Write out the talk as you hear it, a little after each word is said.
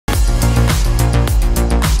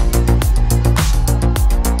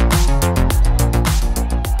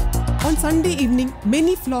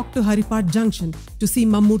many flocked to Haripad junction to see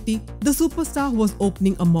Mammootty, the superstar who was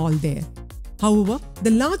opening a mall there. However,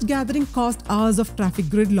 the large gathering caused hours of traffic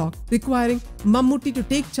gridlock, requiring Mammootty to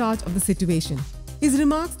take charge of the situation. His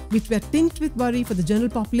remarks, which were tinged with worry for the general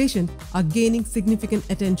population, are gaining significant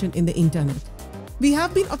attention in the internet. We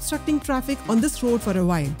have been obstructing traffic on this road for a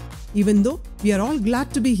while. Even though we are all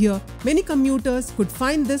glad to be here, many commuters could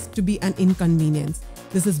find this to be an inconvenience.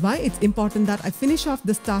 This is why it's important that I finish off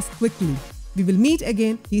this task quickly. We will meet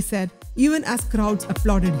again, he said, even as crowds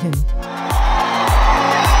applauded him.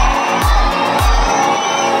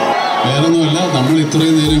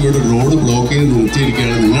 road blocking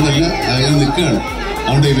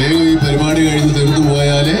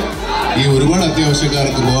ഈ ഒരുപാട്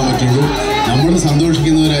അത്യാവശ്യക്കാർക്ക് പോകാൻ പറ്റുള്ളൂ. നമ്മൾ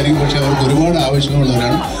സന്തോഷിക്കുന്നവരായിരിക്കും, പക്ഷെ അവർക്ക് ഒരുപാട്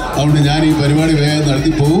ആവശ്യമുള്ളവരാണ്. അതുകൊണ്ട് ഞാൻ ഈ പരിപാടി വേഗം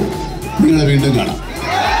നടത്തി പോകും. നിങ്ങളെ വീണ്ടും കാണാം.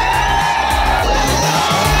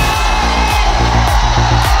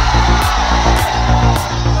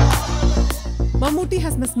 Mammootty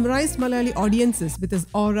has mesmerized Malayali audiences with his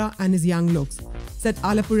aura and his young looks, said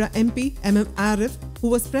Alappuzha MP Arif, who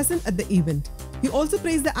was present at the event. He also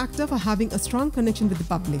praised the actor for having a strong connection with the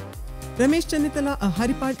public. Ramesh Chennithala, a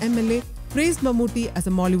Haripad MLA, praised Mammootty as a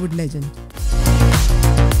Mollywood legend.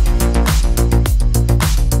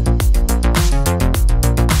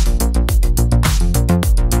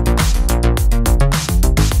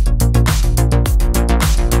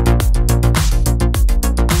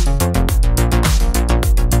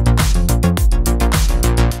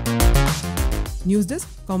 News Desk,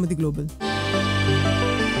 Kaumudy Global.